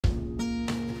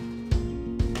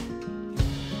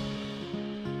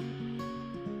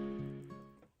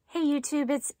YouTube,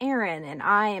 it's Erin, and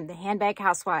I am the Handbag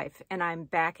Housewife, and I'm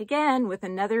back again with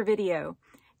another video.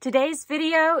 Today's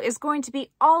video is going to be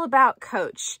all about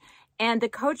Coach and the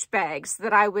Coach bags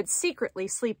that I would secretly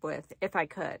sleep with if I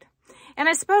could. And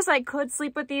I suppose I could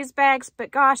sleep with these bags, but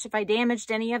gosh, if I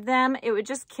damaged any of them, it would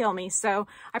just kill me. So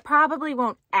I probably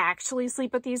won't actually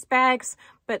sleep with these bags,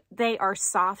 but they are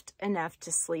soft enough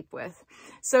to sleep with.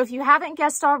 So if you haven't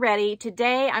guessed already,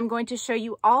 today I'm going to show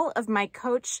you all of my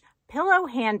Coach pillow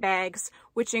handbags,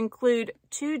 which include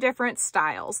two different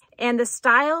styles. And the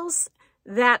styles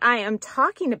that I am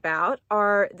talking about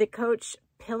are the Coach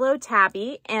Pillow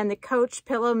Tabby and the Coach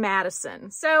Pillow Madison.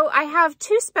 So I have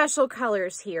two special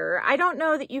colors here. I don't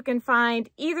know that you can find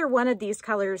either one of these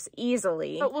colors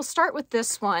easily, but we'll start with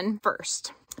this one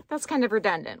first. That's kind of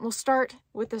redundant. We'll start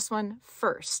with this one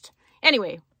first.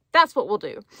 Anyway, that's what we'll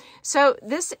do. So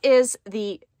this is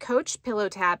the Coach Pillow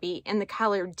Tabby in the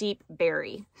color Deep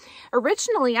Berry.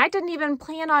 Originally, I didn't even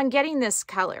plan on getting this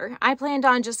color. I planned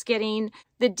on just getting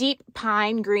the Deep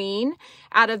Pine Green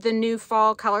out of the new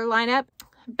fall color lineup.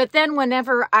 But then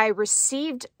whenever I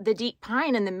received the Deep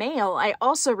Pine in the mail, I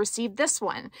also received this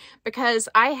one because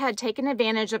I had taken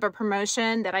advantage of a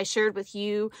promotion that I shared with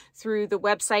you through the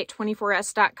website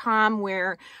 24s.com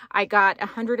where I got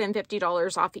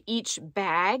 $150 off each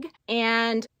bag.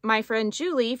 And my friend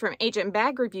Julie from Agent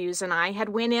Bag Reviews and I had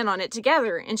went in on it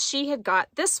together, and she had got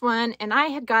this one and I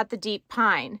had got the Deep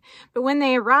Pine. But when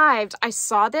they arrived, I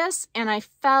saw this and I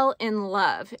fell in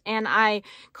love, and I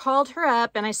called her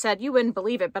up and I said, "You wouldn't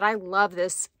believe it, but I love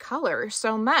this color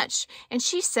so much." And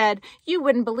she said, "You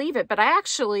wouldn't believe it, but I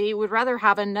actually would rather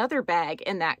have another bag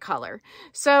in that color."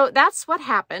 So that's what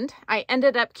happened. I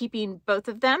ended up keeping both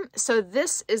of them. So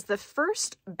this is the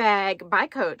first bag by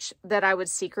Coach that I would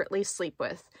secretly sleep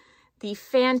with. The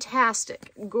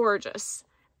fantastic, gorgeous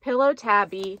Pillow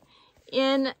Tabby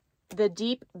in the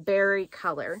Deep Berry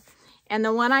color. And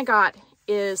the one I got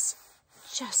is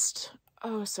just,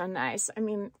 oh, so nice. I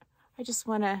mean, I just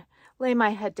want to lay my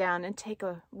head down and take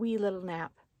a wee little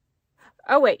nap.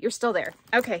 Oh, wait, you're still there.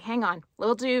 Okay, hang on.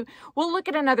 We'll look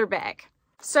at another bag.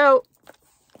 So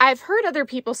I've heard other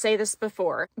people say this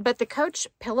before, but the Coach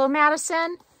Pillow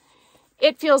Madison,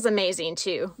 it feels amazing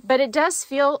too, but it does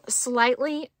feel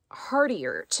slightly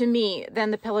hardier to me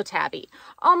than the Pillow Tabby.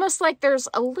 Almost like there's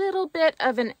a little bit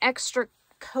of an extra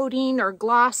coating or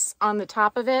gloss on the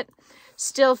top of it.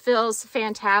 Still feels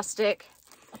fantastic.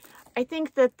 I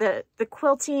think that the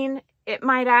quilting, it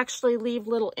might actually leave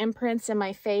little imprints in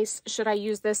my face should I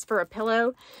use this for a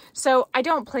pillow. So I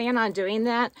don't plan on doing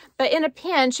that. But in a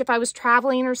pinch, if I was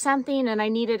traveling or something and I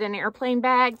needed an airplane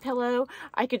bag pillow,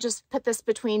 I could just put this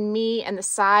between me and the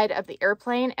side of the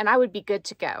airplane and I would be good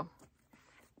to go.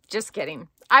 Just kidding.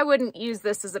 I wouldn't use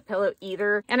this as a pillow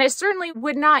either, and I certainly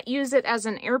would not use it as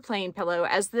an airplane pillow,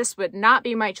 as this would not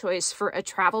be my choice for a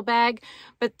travel bag.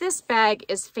 But this bag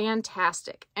is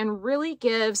fantastic and really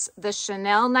gives the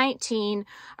Chanel 19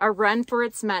 a run for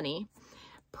its money.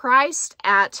 Priced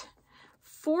at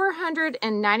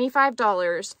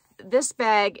 $495, this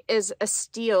bag is a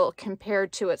steal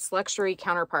compared to its luxury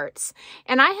counterparts.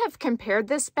 And I have compared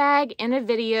this bag in a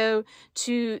video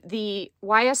to the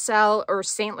YSL or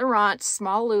Saint Laurent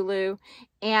Small Lulu,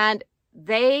 and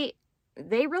they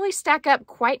really stack up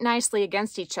quite nicely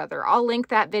against each other. I'll link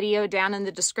that video down in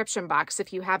the description box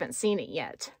if you haven't seen it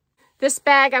yet. This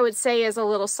bag, I would say, is a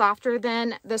little softer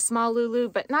than the Small Lulu,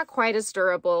 but not quite as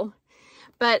durable.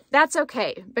 But that's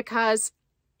okay, because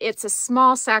it's a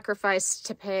small sacrifice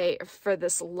to pay for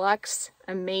this luxe,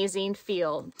 amazing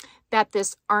feel that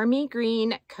this army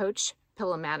green Coach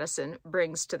Pillow Madison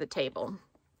brings to the table.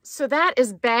 So that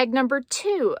is bag number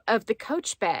 2 of the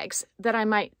Coach bags that I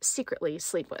might secretly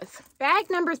sleep with. Bag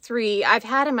number 3 I've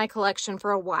had in my collection for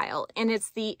a while, and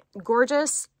it's the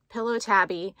gorgeous Pillow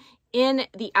Tabby in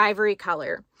the ivory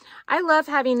color. I love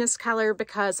having this color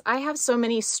because I have so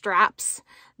many straps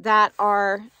that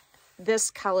are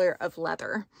this color of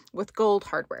leather with gold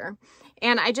hardware.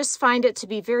 And I just find it to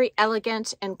be very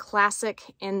elegant and classic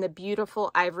in the beautiful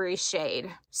ivory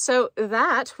shade. So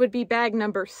that would be bag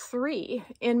number 3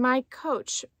 in my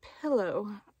Coach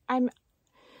pillow. I'm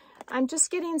just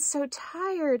getting so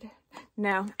tired.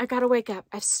 No, I gotta wake up.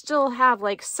 I still have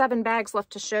like 7 bags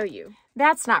left to show you.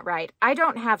 That's not right. I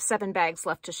don't have 7 bags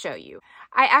left to show you.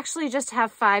 I actually just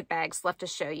have 5 bags left to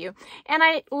show you. And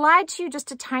I lied to you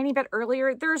just a tiny bit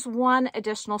earlier. There's one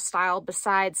additional style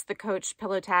besides the Coach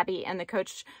Pillow Tabby and the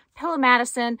Coach Pillow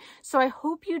Madison. So I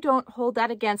hope you don't hold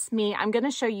that against me. I'm going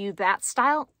to show you that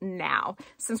style now,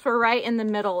 since we're right in the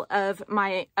middle of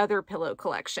my other pillow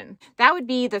collection. That would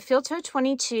be the Field Tote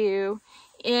 22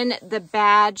 in the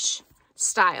Badge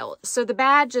style. So the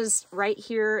badge is right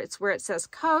here. It's where it says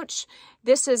Coach.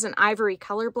 This is an ivory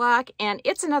color block, and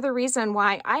it's another reason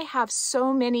why I have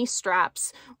so many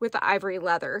straps with the ivory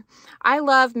leather. I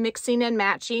love mixing and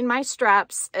matching my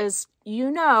straps, as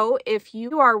you know, if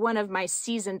you are one of my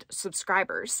seasoned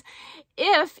subscribers.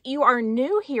 If you are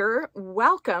new here,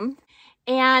 welcome.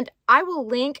 And I will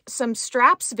link some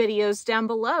straps videos down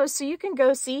below so you can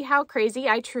go see how crazy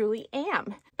I truly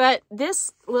am. But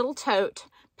this little tote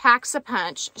packs a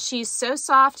punch. She's so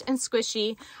soft and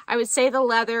squishy. I would say the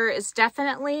leather is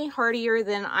definitely hardier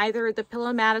than either the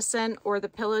Pillow Madison or the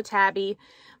Pillow Tabby,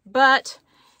 but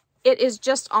it is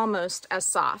just almost as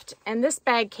soft. And this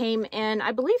bag came in,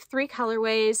 I believe, 3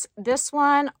 colorways. This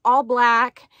one, all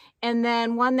black, and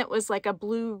then one that was like a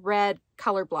blue-red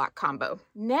color block combo.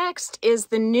 Next is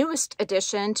the newest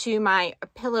addition to my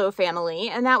pillow family,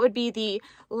 and that would be the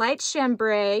light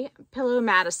chambray Pillow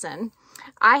Madison.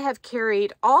 I have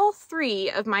carried all 3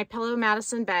 of my Pillow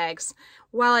Madison bags,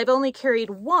 while I've only carried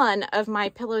 1 of my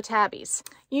Pillow Tabbies.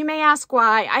 You may ask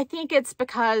why. I think it's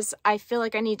because I feel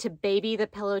like I need to baby the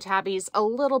Pillow Tabbies a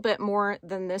little bit more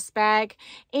than this bag,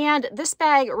 and this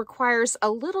bag requires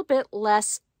a little bit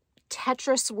less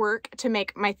Tetris work to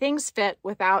make my things fit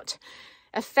without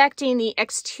affecting the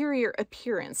exterior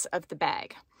appearance of the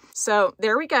bag. So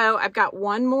there we go. I've got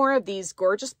 1 more of these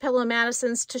gorgeous Pillow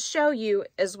Madisons to show you,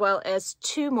 as well as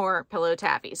 2 more Pillow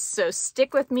Tabbies. So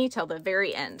stick with me till the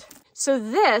very end. So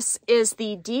this is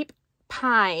the Deep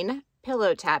Pine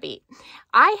Pillow Tabby.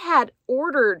 I had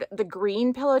ordered the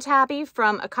green Pillow Tabby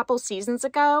from a couple seasons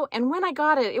ago, and when I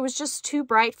got it, it was just too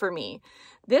bright for me.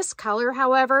 This color,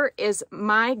 however, is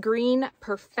my green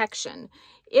perfection.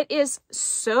 It is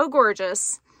so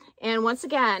gorgeous. And once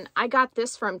again, I got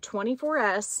this from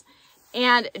 24S,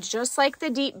 and just like the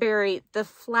Deep Berry, the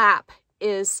flap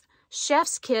is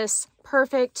chef's kiss,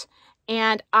 perfect,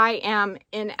 and I am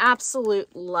in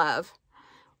absolute love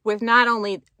with not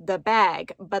only the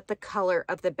bag, but the color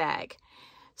of the bag.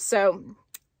 So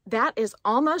that is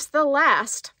almost the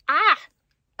last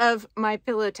of my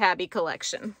Pillow Tabby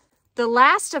collection. The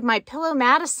last of my Pillow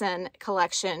Madison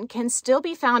collection can still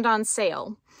be found on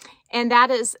sale, and that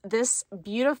is this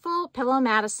beautiful Pillow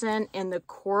Madison in the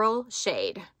coral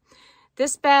shade.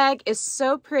 This bag is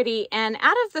so pretty, and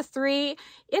out of the 3,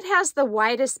 it has the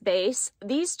widest base.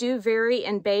 These do vary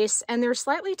in base, and they're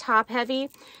slightly top heavy,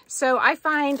 so I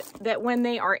find that when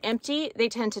they are empty, they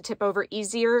tend to tip over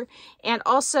easier. And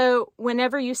also,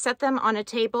 whenever you set them on a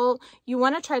table, you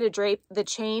want to try to drape the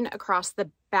chain across the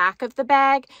back of the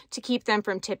bag to keep them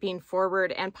from tipping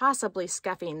forward and possibly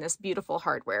scuffing this beautiful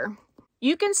hardware.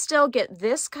 You can still get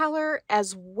this color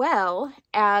as well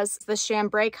as the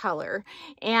chambray color,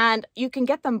 and you can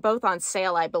get them both on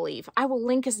sale, I believe. I will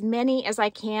link as many as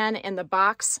I can in the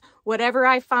box. Whatever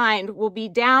I find will be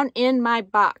down in my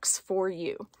box for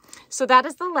you. So that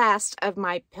is the last of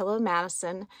my Pillow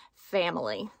Madison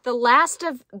family. The last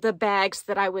of the bags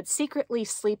that I would secretly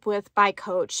sleep with by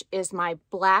Coach is my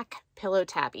black Pillow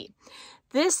Tabby.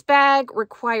 This bag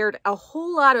required a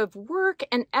whole lot of work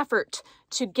and effort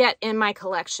to get in my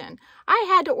collection. I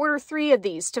had to order 3 of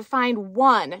these to find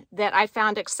one that I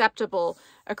found acceptable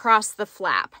across the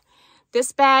flap.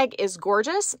 This bag is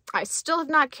gorgeous. I still have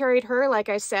not carried her, like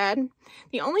I said.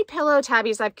 The only Pillow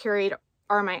Tabbies I've carried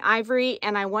are my ivory,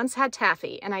 and I once had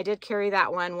taffy, and I did carry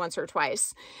that one once or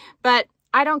twice. But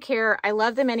I don't care. I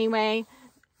love them anyway.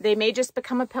 They may just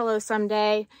become a pillow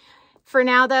someday. For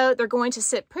now, though, they're going to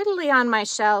sit prettily on my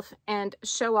shelf and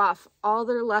show off all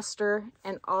their luster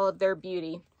and all of their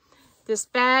beauty. This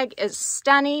bag is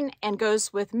stunning and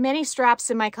goes with many straps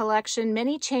in my collection,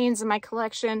 many chains in my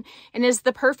collection, and is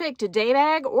the perfect day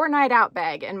bag or night out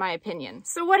bag, in my opinion.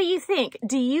 So what do you think?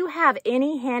 Do you have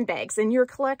any handbags in your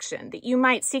collection that you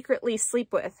might secretly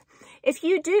sleep with? If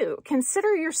you do,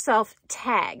 consider yourself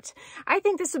tagged. I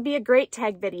think this would be a great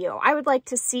tag video. I would like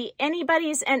to see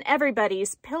anybody's and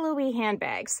everybody's pillowy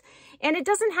handbags. And it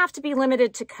doesn't have to be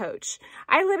limited to Coach.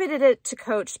 I limited it to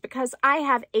Coach because I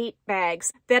have 8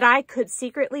 bags that I could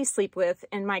secretly sleep with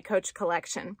in my Coach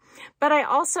collection. But I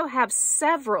also have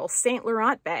several Saint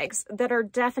Laurent bags that are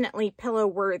definitely pillow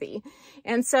worthy.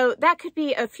 And so that could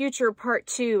be a future part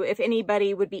 2 if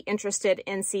anybody would be interested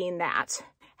in seeing that.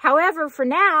 However, for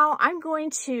now, I'm going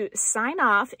to sign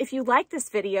off. If you like this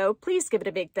video, please give it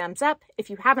a big thumbs up. If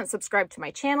you haven't subscribed to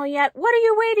my channel yet, what are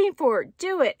you waiting for?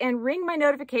 Do it and ring my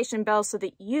notification bell so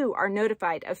that you are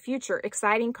notified of future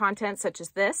exciting content such as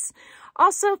this.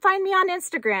 Also, find me on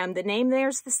Instagram. The name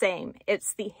there's the same.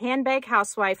 It's the Handbag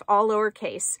Housewife, all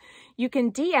lowercase. You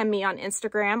can DM me on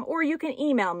Instagram or you can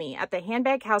email me at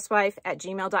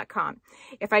thehandbaghousewife@gmail.com.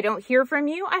 If I don't hear from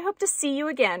you, I hope to see you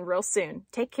again real soon.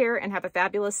 Take care and have a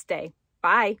fabulous day.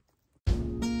 Bye.